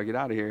talking about? Get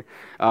out of here."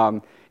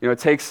 It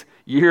takes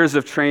years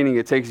of training.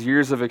 It takes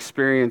years of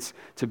experience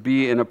to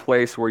be in a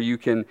place where you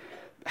can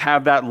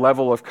have that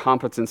level of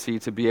competency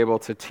to be able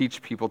to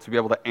teach people, to be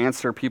able to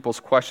answer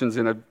people's questions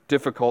in a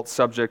difficult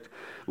subject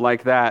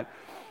like that.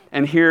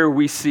 And here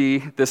we see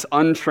this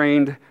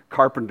untrained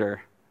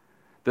carpenter,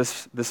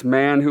 this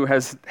man who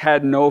has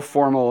had no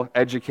formal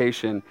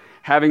education,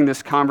 having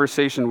this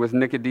conversation with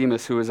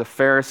Nicodemus, who is a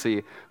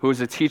Pharisee, who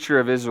is a teacher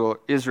of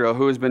Israel,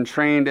 who has been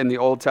trained in the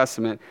Old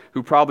Testament,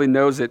 who probably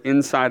knows it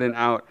inside and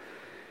out.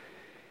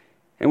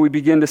 And we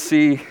begin to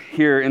see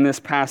here in this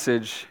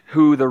passage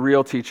who the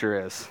real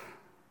teacher is.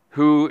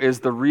 Who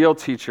is the real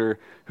teacher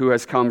who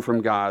has come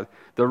from God,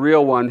 the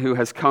real one who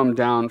has come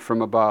down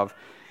from above.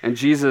 And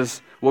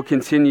Jesus will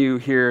continue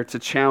here to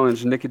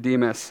challenge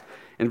Nicodemus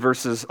in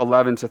verses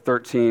 11 to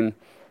 13.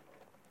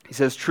 He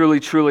says,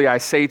 "Truly, truly, I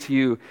say to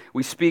you,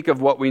 we speak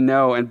of what we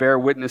know and bear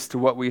witness to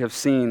what we have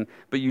seen,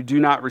 but you do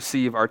not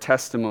receive our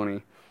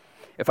testimony.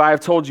 If I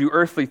have told you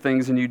earthly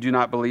things and you do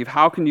not believe,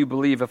 how can you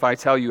believe if I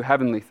tell you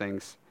heavenly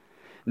things?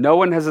 No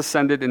one has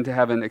ascended into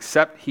heaven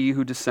except he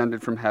who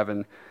descended from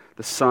heaven,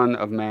 the Son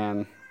of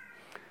Man."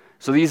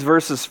 So these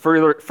verses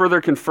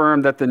further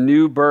confirm that the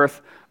new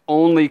birth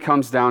only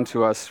comes down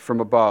to us from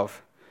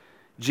above.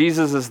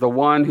 Jesus is the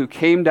one who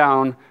came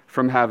down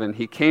from heaven.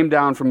 He came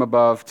down from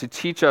above to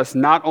teach us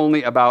not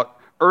only about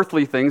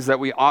earthly things that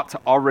we ought to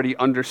already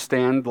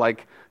understand,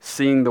 like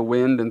seeing the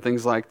wind and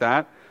things like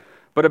that,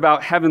 but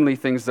about heavenly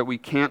things that we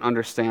can't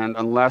understand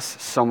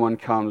unless someone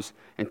comes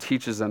and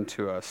teaches them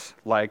to us,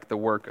 like the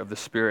work of the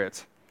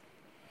Spirit.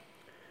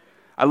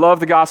 I love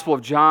the Gospel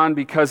of John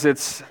because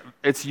it's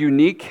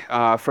unique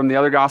from the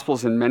other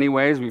Gospels in many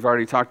ways. We've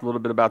already talked a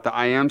little bit about the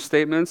I am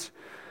statements.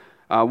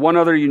 One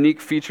other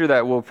unique feature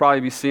that we'll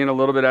probably be seeing a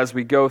little bit as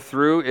we go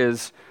through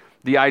is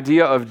the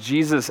idea of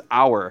Jesus'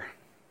 hour.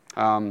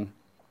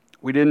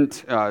 We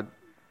didn't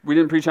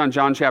preach on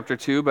John chapter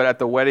 2, but at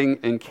the wedding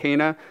in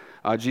Cana,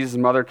 Jesus'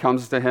 mother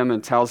comes to him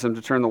and tells him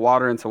to turn the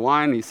water into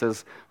wine. He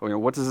says,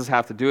 what does this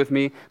have to do with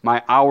me?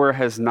 My hour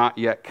has not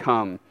yet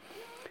come.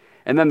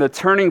 And then the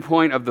turning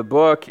point of the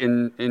book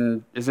is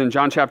in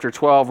John chapter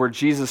 12, where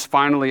Jesus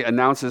finally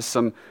announces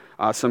some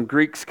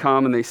Greeks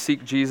come and they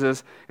seek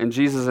Jesus, and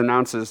Jesus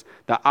announces,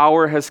 the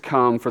hour has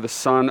come for the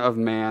Son of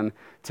Man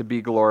to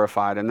be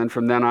glorified. And then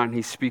from then on,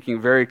 he's speaking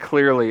very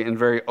clearly and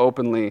very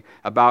openly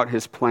about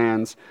his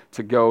plans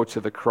to go to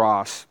the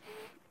cross.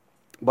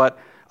 But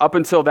up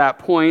until that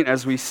point,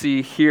 as we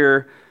see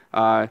here,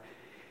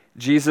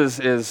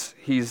 Jesus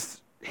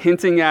he's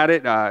hinting at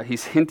it.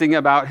 He's hinting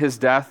about his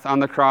death on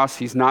the cross.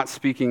 He's not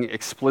speaking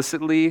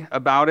explicitly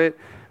about it.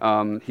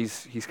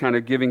 He's kind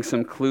of giving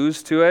some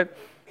clues to it.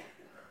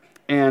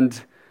 And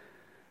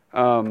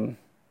that's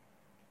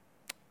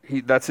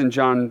in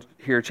John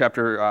here,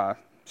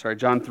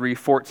 John 3,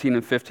 14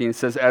 and 15. It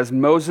says, as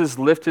Moses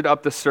lifted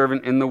up the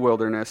servant in the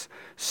wilderness,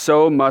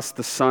 so must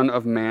the Son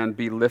of Man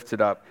be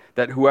lifted up,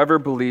 that whoever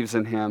believes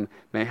in him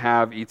may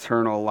have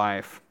eternal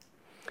life.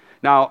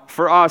 Now,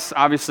 for us,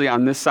 obviously,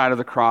 on this side of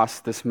the cross,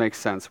 this makes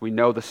sense. We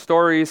know the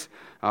stories.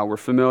 We're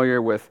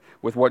familiar with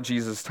what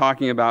Jesus is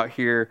talking about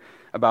here,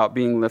 about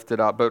being lifted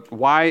up. But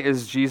why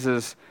is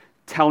Jesus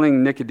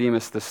telling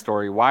Nicodemus this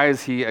story? Why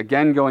is he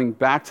again going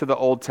back to the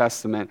Old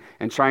Testament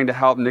and trying to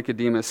help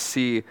Nicodemus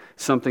see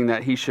something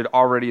that he should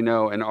already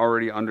know and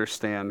already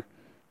understand?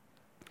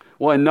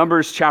 Well, in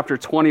Numbers chapter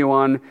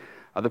 21,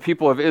 the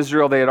people of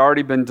Israel, they had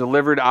already been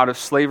delivered out of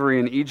slavery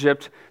in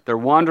Egypt. They're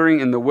wandering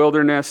in the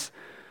wilderness.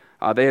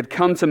 They had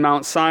come to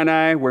Mount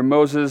Sinai, where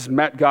Moses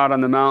met God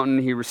on the mountain.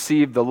 He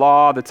received the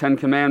law, the 10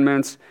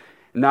 Commandments.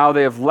 Now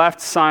they have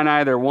left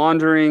Sinai. They're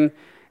wandering,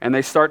 and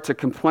they start to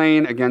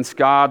complain against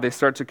God. They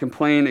start to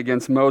complain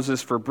against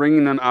Moses for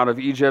bringing them out of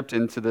Egypt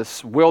into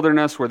this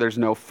wilderness where there's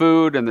no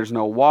food and there's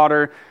no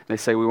water. They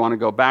say, we want to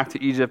go back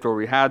to Egypt where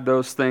we had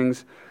those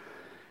things.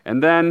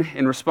 And then,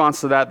 in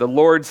response to that, the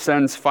Lord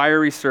sends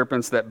fiery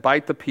serpents that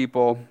bite the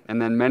people,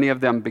 and then many of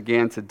them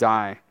began to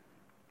die.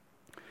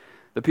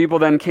 The people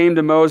then came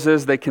to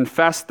Moses. They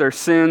confessed their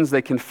sins.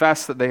 They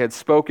confessed that they had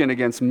spoken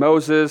against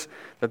Moses,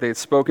 that they had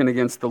spoken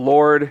against the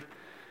Lord.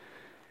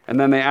 And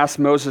then they asked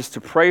Moses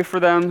to pray for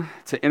them,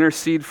 to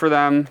intercede for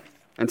them,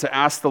 and to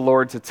ask the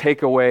Lord to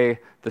take away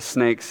the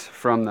snakes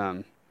from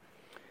them.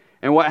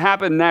 And what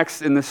happened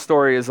next in this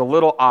story is a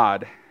little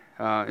odd.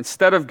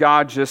 Instead of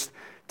God just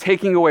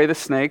taking away the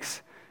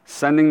snakes,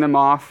 sending them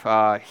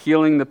off,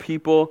 healing the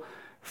people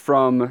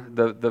from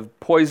the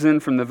poison,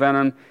 from the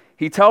venom,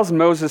 he tells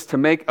Moses to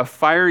make a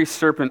fiery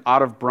serpent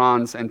out of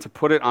bronze and to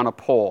put it on a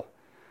pole.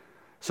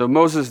 So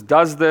Moses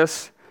does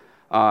this.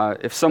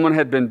 If someone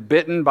had been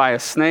bitten by a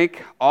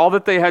snake, all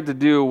that they had to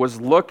do was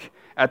look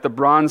at the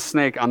bronze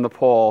snake on the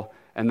pole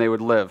and they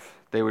would live.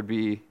 They would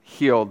be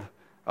healed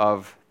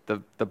of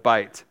the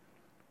bite.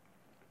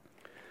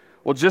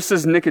 Well, just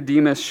as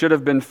Nicodemus should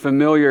have been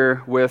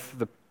familiar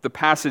with the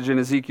passage in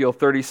Ezekiel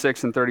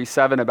 36 and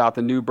 37 about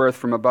the new birth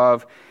from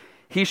above,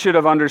 he should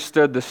have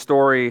understood the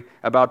story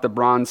about the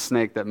bronze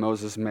snake that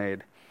Moses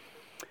made.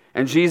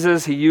 And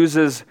Jesus, he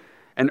uses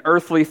an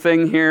earthly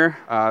thing here,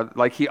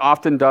 like he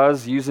often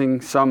does,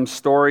 using some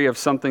story of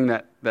something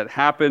that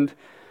happened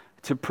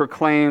to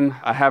proclaim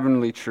a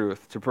heavenly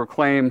truth, to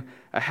proclaim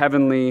a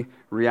heavenly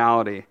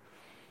reality.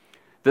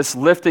 This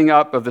lifting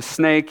up of the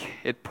snake,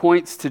 it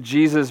points to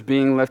Jesus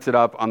being lifted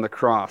up on the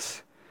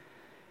cross.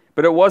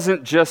 But it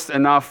wasn't just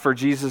enough for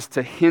Jesus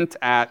to hint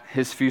at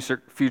his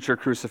future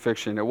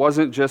crucifixion. It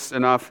wasn't just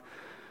enough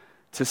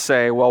to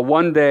say, well,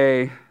 one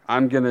day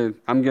I'm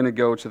gonna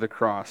go to the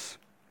cross.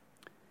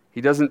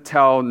 He doesn't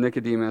tell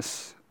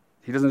Nicodemus,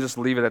 he doesn't just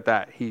leave it at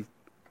that. He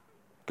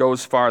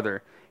goes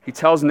farther. He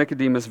tells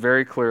Nicodemus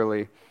very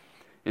clearly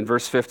in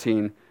verse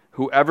 15,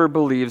 whoever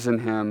believes in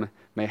him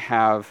may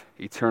have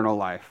eternal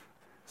life.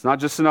 It's not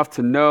just enough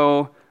to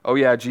know, oh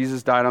yeah,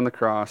 Jesus died on the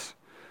cross.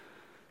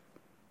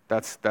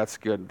 That's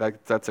good.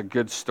 That's a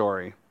good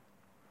story.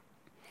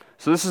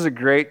 So this is a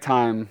great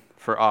time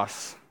for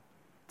us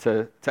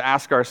to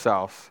ask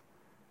ourselves,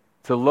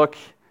 to look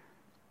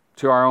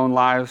to our own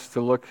lives,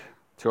 to look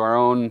to our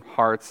own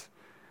hearts.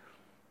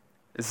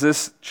 Is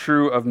this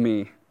true of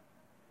me?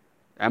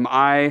 Am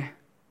I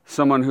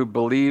someone who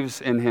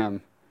believes in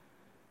him?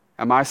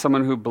 Am I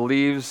someone who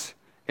believes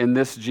in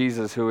this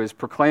Jesus who is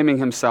proclaiming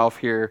himself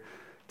here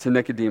to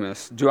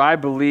Nicodemus? Do I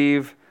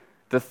believe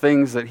the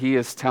things that he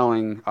is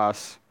telling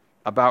us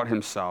about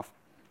himself?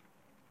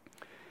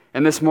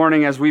 And this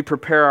morning, as we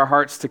prepare our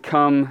hearts to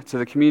come to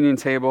the communion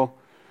table,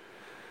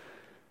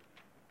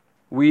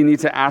 we need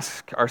to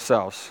ask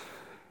ourselves,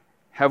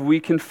 have we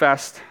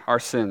confessed our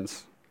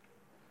sins?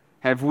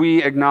 Have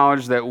we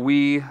acknowledged that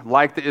we,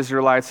 like the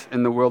Israelites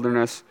in the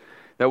wilderness,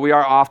 that we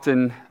are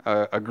often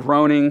a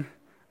groaning,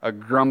 a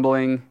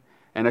grumbling,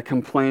 and a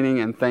complaining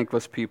and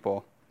thankless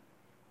people?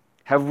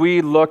 Have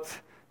we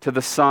looked to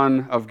the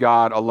Son of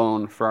God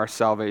alone for our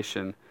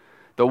salvation,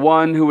 the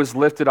one who was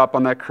lifted up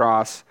on that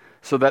cross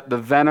so that the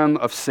venom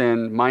of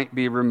sin might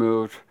be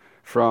removed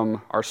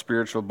from our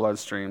spiritual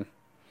bloodstream?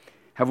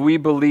 Have we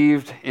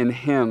believed in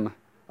him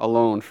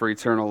alone for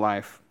eternal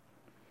life?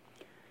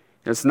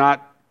 It's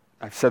not,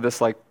 I've said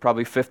this like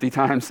probably 50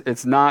 times,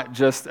 it's not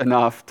just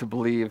enough to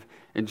believe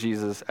in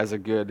Jesus as a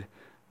good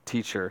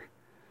teacher.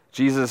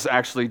 Jesus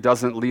actually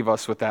doesn't leave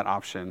us with that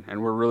option,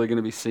 and we're really going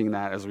to be seeing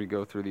that as we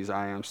go through these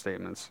I am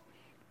statements.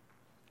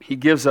 He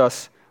gives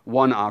us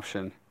one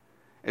option.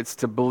 It's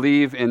to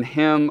believe in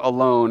him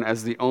alone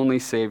as the only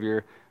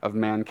Savior of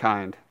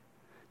mankind,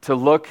 to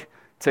look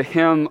to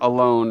him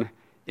alone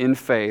in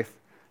faith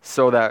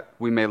so that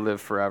we may live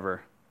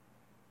forever.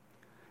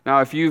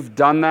 Now, if you've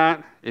done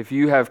that, if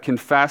you have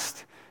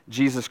confessed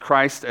Jesus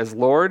Christ as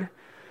Lord,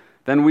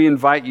 then we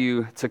invite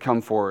you to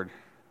come forward.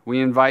 We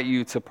invite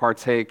you to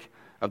partake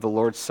of the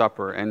Lord's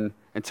Supper and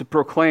to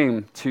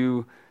proclaim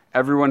to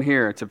everyone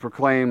here, to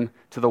proclaim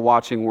to the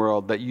watching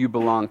world that you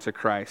belong to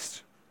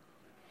Christ.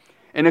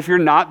 And if you're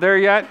not there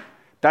yet,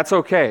 that's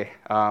okay.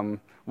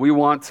 We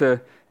want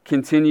to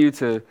continue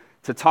to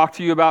talk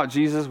to you about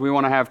Jesus. We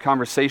want to have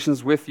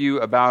conversations with you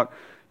about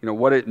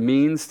what it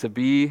means to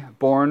be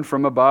born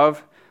from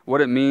above,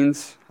 what it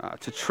means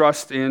to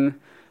trust in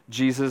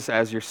Jesus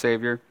as your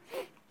Savior.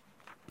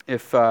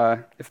 If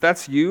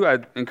that's you,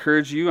 I'd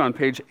encourage you on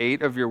page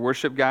 8 of your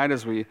worship guide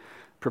as we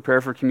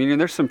prepare for communion.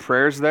 There's some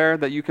prayers there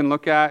that you can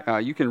look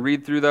at. You can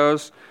read through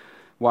those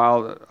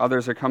while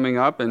others are coming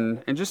up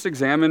and just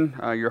examine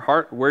your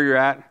heart, where you're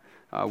at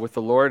with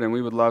the Lord, and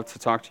we would love to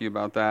talk to you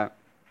about that.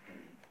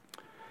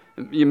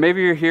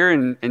 Maybe you're here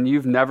and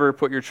you've never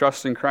put your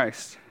trust in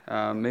Christ.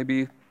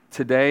 Maybe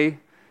today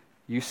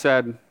you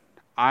said,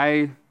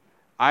 I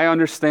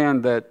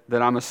understand that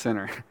I'm a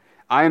sinner.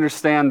 I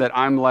understand that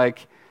I'm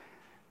like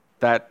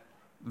that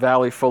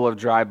valley full of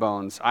dry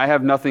bones. I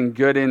have nothing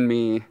good in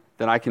me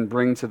that I can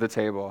bring to the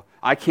table.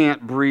 I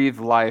can't breathe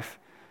life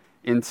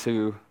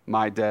into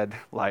my dead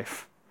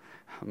life,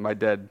 my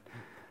dead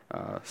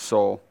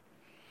soul.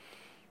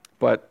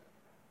 But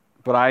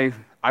I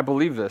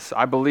believe this.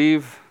 I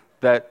believe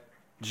that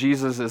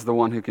Jesus is the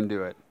one who can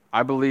do it.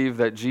 I believe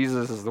that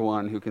Jesus is the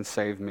one who can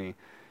save me.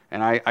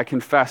 And I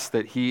confess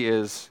that he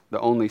is the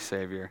only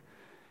Savior.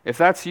 If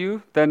that's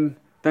you, then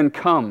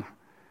come.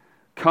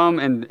 Come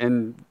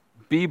and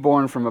be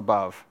born from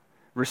above.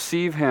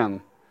 Receive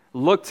him.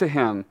 Look to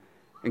him.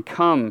 And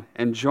come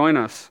and join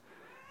us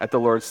at the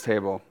Lord's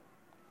table.